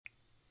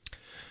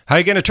Hi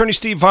again, Attorney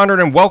Steve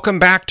Vondran, and welcome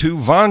back to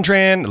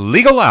Vondran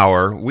Legal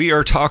Hour. We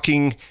are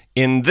talking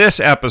in this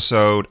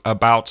episode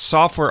about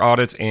software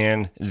audits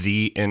and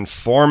the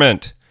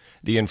informant.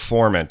 The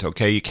informant,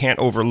 okay? You can't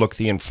overlook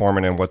the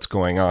informant and what's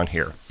going on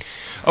here.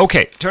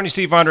 Okay, Attorney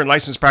Steve Vondran,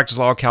 licensed practice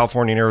law,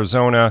 California and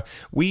Arizona.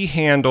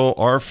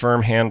 Our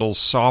firm handles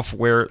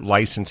software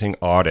licensing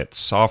audits,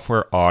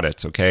 software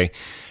audits, okay?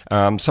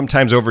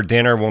 Sometimes over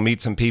dinner, we'll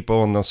meet some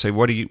people and they'll say,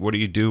 what do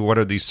you do? What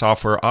are these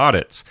software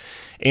audits?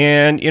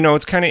 And,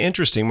 it's kind of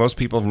interesting. Most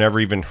people have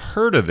never even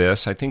heard of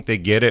this. I think they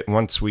get it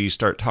once we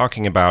start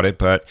talking about it.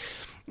 But,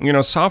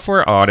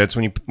 software audits,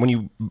 when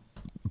you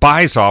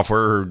buy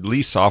software or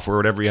lease software,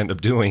 whatever you end up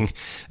doing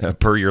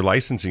per your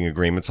licensing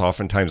agreements,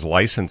 oftentimes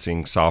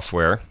licensing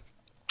software,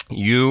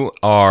 you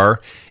are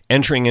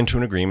entering into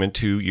an agreement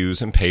to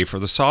use and pay for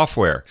the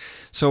software.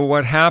 So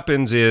what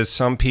happens is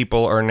some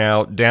people are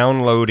now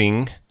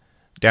downloading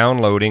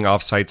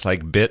off sites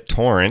like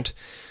BitTorrent,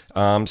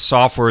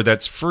 software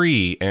that's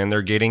free, and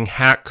they're getting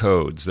hack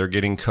codes. They're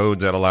getting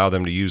codes that allow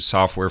them to use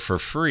software for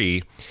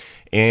free.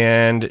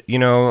 And,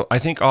 I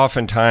think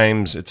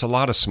oftentimes it's a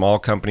lot of small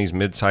companies,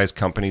 mid-sized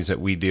companies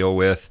that we deal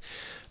with,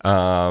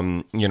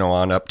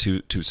 on up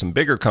to some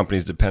bigger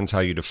companies, depends how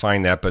you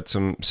define that. But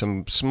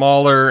some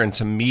smaller and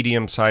some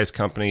medium-sized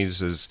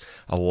companies is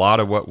a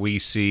lot of what we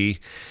see.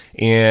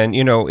 And,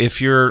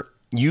 if you're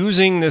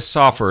using this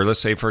software, let's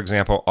say, for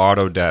example,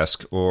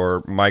 Autodesk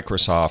or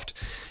Microsoft,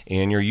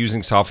 and you're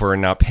using software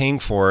and not paying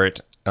for it,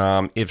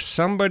 if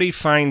somebody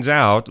finds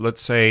out,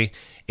 let's say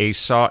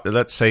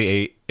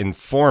a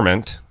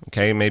informant,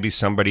 okay, maybe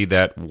somebody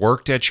that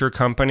worked at your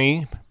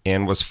company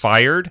and was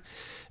fired,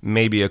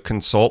 maybe a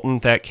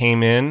consultant that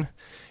came in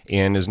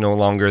and is no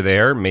longer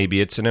there,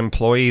 maybe it's an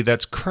employee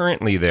that's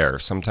currently there.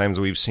 Sometimes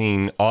we've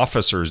seen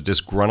officers,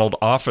 disgruntled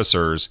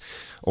officers,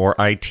 or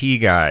IT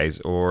guys,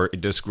 or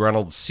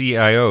disgruntled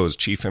CIOs,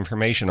 chief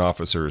information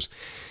officers,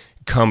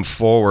 come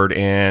forward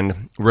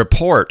and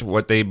report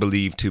what they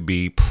believe to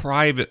be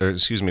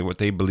what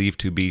they believe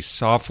to be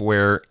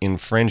software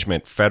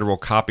infringement, federal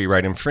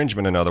copyright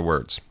infringement, in other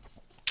words.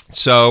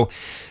 So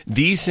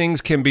these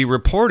things can be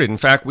reported. In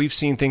fact, we've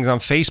seen things on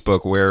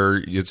Facebook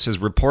where it says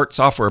report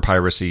software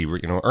piracy,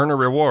 earn a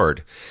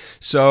reward.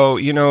 So,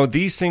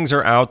 these things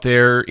are out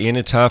there in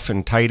a tough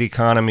and tight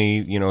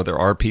economy. There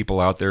are people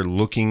out there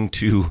looking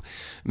to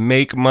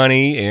make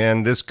money,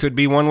 and this could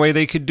be one way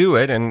they could do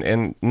it.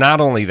 And not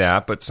only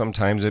that, but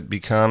sometimes it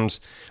becomes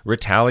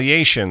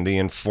retaliation. The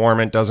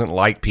informant doesn't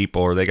like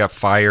people, or they got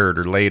fired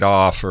or laid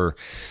off or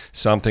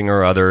something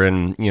or other,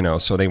 and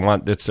so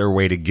that's their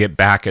way to get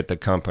back at the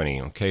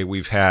company. Okay,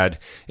 we've had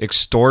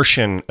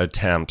extortion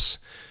attempts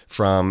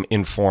from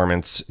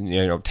informants,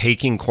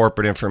 taking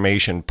corporate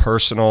information,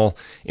 personal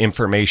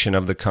information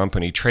of the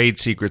company, trade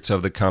secrets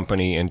of the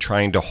company, and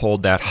trying to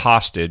hold that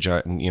hostage,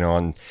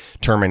 on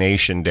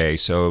termination day.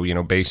 So,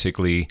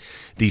 basically,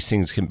 these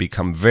things can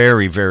become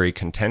very, very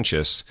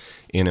contentious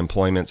in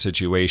employment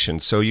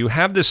situations. So you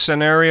have this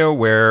scenario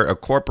where a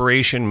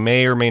corporation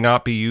may or may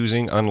not be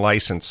using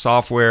unlicensed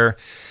software.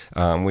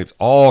 We've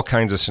all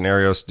kinds of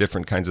scenarios,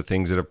 different kinds of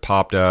things that have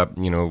popped up.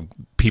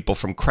 People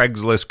from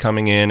Craigslist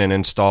coming in and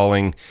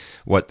installing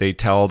what they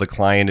tell the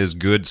client is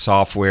good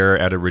software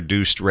at a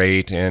reduced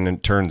rate, and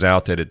it turns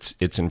out that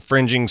it's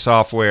infringing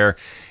software.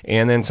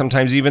 And then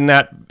sometimes even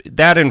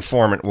that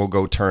informant will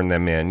go turn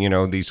them in.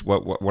 These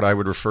what I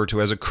would refer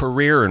to as a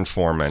career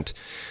informant.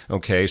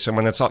 Okay,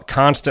 someone that's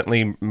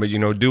constantly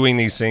doing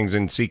these things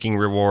and seeking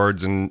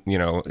rewards, and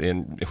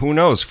and who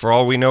knows? For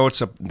all we know,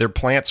 they're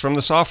plants from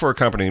the software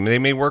company. They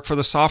may work for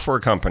the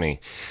software company.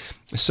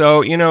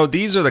 So,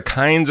 these are the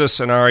kinds of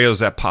scenarios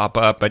that pop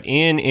up. But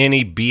in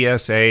any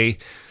BSA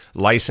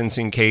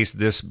licensing case,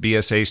 this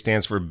BSA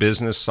stands for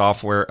Business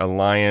Software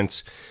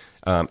Alliance,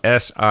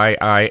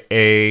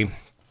 SIIA.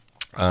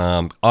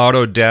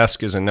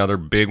 Autodesk is another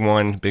big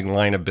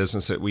line of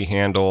business that we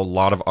handle. A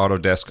lot of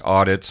Autodesk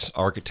audits,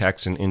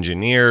 architects and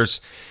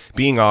engineers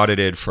being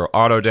audited for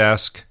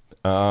Autodesk.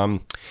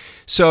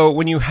 So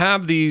when you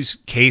have these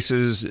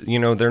cases,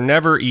 they're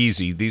never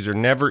easy. These are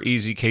never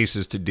easy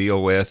cases to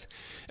deal with.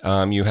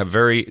 You have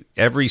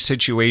every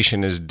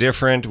situation is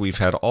different. We've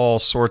had all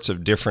sorts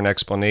of different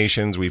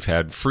explanations. We've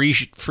had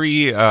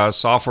free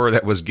software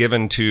that was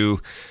given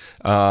to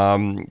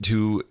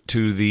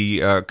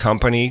the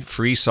company,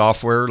 free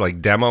software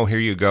like demo. Here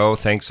you go.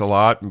 Thanks a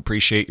lot.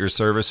 Appreciate your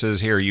services.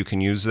 Here, you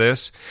can use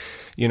this.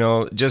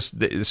 So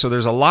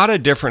there's a lot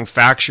of different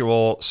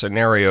factual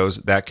scenarios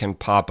that can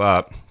pop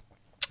up,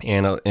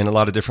 and a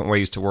lot of different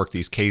ways to work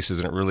these cases,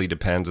 and it really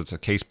depends. It's a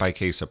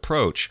case-by-case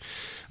approach.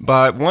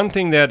 But one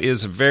thing that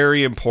is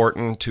very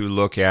important to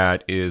look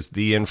at is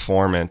the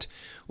informant.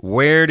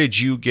 Where did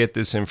you get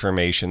this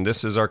information?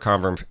 This is our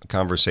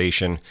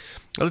conversation.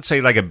 Let's say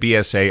like a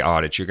BSA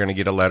audit. You're going to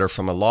get a letter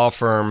from a law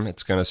firm.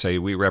 It's going to say,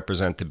 we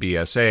represent the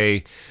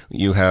BSA.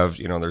 You have,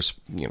 there's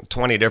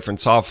 20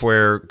 different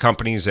software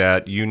companies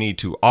that you need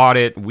to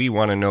audit. We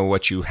want to know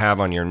what you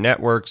have on your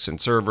networks and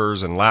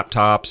servers and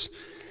laptops.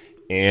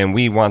 and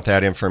we want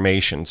that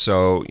information.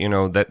 So,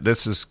 that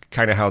this is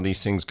kind of how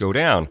these things go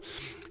down.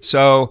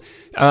 So,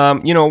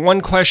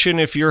 one question,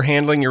 if you're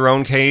handling your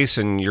own case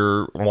and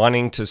you're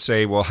wanting to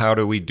say, well, how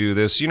do we do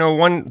this?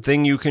 One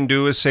thing you can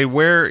do is say,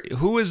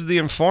 who is the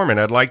informant?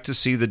 I'd like to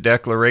see the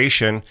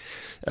declaration.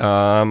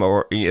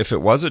 Or if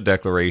it was a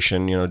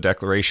declaration,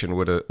 declaration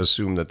would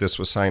assume that this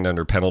was signed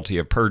under penalty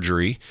of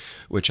perjury,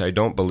 which I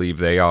don't believe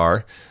they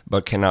are,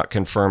 but cannot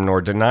confirm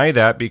nor deny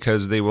that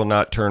because they will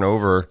not turn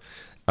over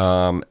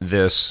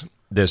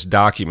this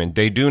document.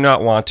 They do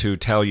not want to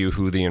tell you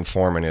who the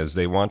informant is.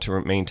 They want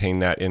to maintain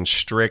that in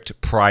strict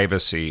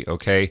privacy,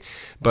 okay?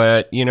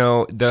 But,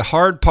 the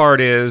hard part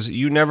is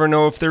you never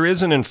know if there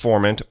is an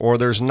informant or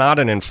there's not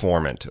an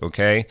informant,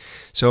 okay?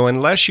 So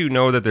unless you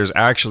know that there's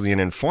actually an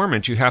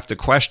informant, you have to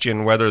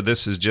question whether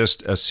this is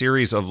just a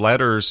series of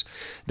letters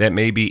that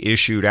may be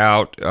issued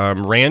out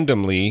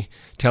randomly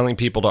telling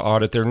people to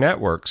audit their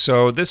network.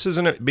 So this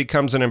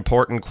becomes an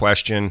important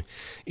question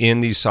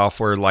in these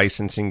software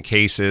licensing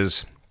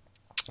cases.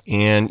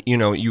 And,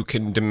 you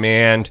can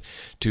demand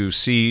to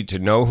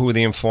know who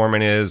the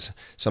informant is.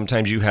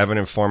 Sometimes you have an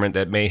informant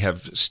that may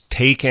have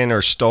taken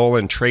or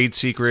stolen trade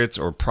secrets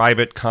or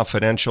private,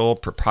 confidential,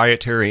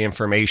 proprietary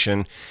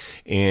information,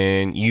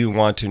 and you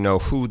want to know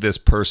who this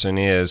person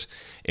is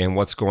and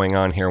what's going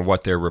on here and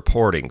what they're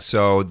reporting.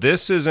 So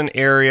this is an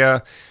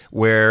area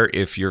where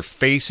if you're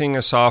facing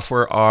a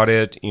software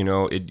audit,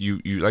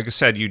 like I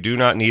said, you do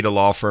not need a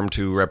law firm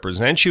to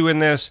represent you in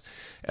this.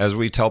 As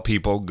we tell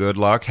people, good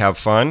luck, have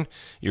fun.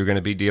 You're going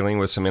to be dealing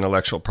with some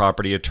intellectual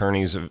property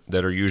attorneys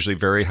that are usually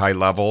very high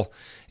level,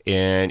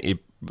 and it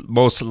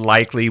most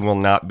likely will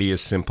not be as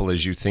simple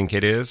as you think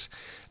it is.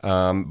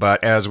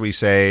 But as we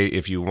say,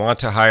 if you want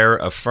to hire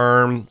a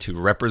firm to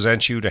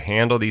represent you, to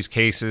handle these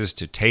cases,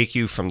 to take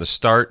you from the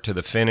start to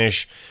the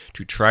finish,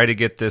 to try to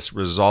get this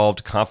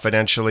resolved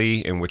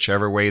confidentially in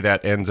whichever way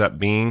that ends up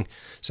being,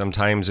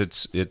 sometimes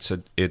it's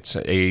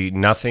a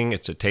nothing,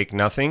 it's a take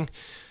nothing.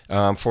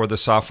 For the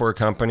software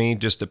company,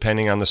 just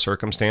depending on the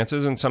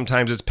circumstances. And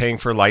sometimes it's paying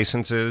for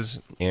licenses,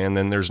 and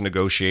then there's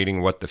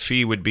negotiating what the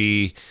fee would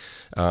be,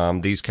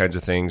 these kinds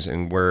of things,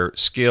 and where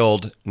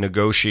skilled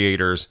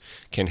negotiators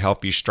can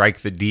help you strike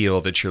the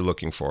deal that you're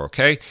looking for,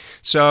 okay?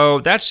 So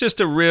that's just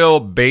a real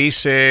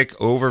basic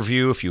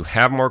overview. If you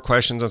have more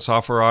questions on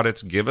software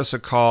audits, give us a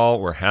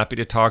call. We're happy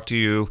to talk to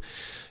you.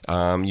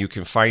 You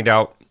can find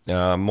out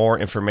more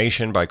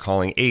information by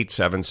calling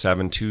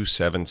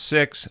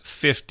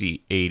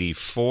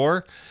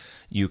 877-276-5084.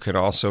 You can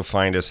also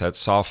find us at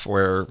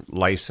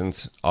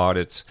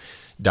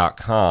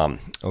softwrelicenseaudits.com.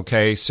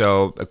 Okay,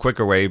 so a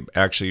quicker way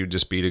actually would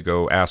just be to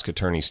go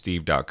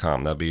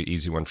askattorneysteve.com. That'll be an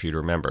easy one for you to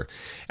remember.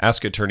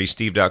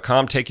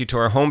 Askattorneysteve.com, take you to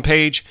our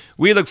homepage.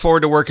 We look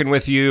forward to working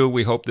with you.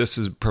 We hope this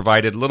has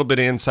provided a little bit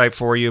of insight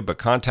for you, but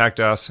contact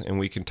us and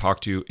we can talk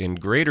to you in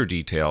greater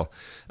detail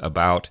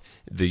about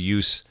the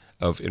use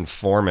of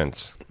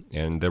informants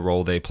and the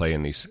role they play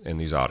in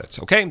these audits.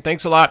 Okay,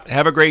 thanks a lot.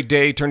 Have a great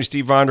day. Attorney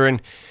Steve Vondran,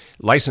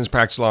 licensed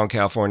practice law in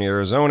California,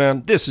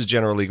 Arizona. This is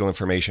general legal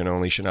information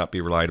only, should not be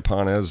relied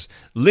upon as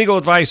legal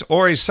advice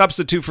or a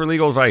substitute for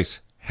legal advice.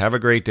 Have a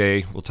great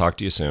day. We'll talk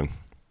to you soon.